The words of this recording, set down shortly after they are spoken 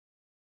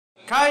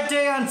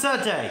Kite on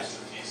Saturday.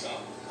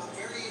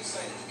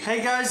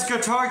 Hey guys,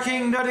 Guitar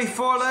King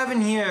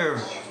 3411 here.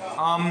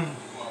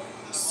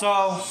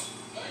 So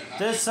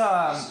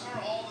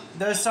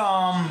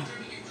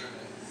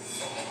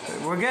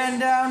we're getting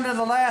down to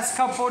the last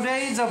couple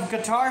days of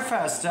Guitar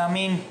Fest. I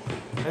mean,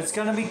 it's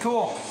gonna be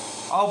cool.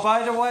 Oh,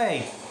 by the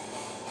way,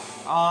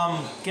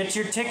 get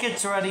your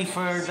tickets ready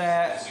for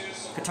that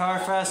Guitar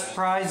Fest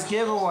prize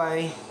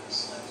giveaway.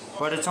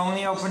 But it's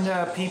only open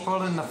to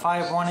people in the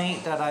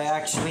 518 that I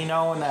actually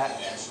know and that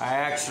I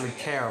actually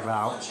care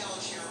about.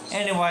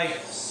 Anyway,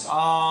 the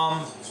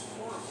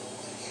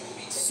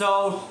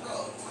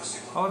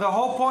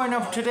whole point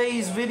of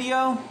today's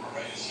video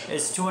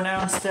is to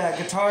announce that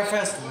Guitar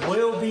Fest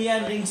will be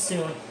ending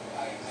soon.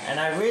 And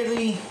I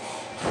really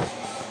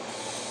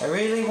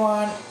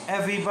want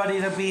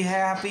everybody to be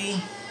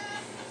happy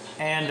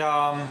and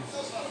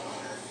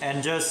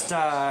just,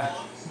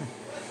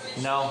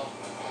 you know,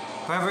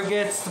 whoever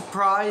gets the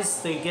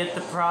prize, they get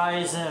the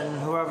prize, and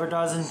whoever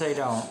doesn't, they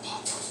don't.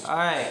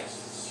 Alright,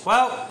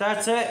 well,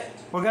 that's it.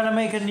 We're gonna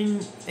make a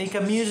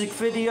music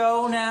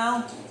video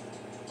now.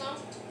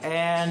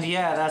 And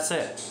yeah, that's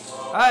it.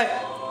 Alright,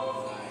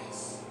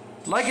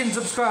 like and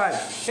subscribe.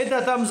 Hit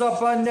that thumbs up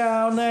button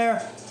down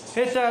there.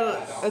 Hit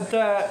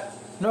that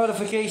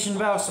notification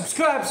bell.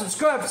 Subscribe.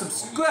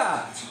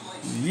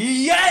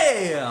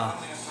 Yeah!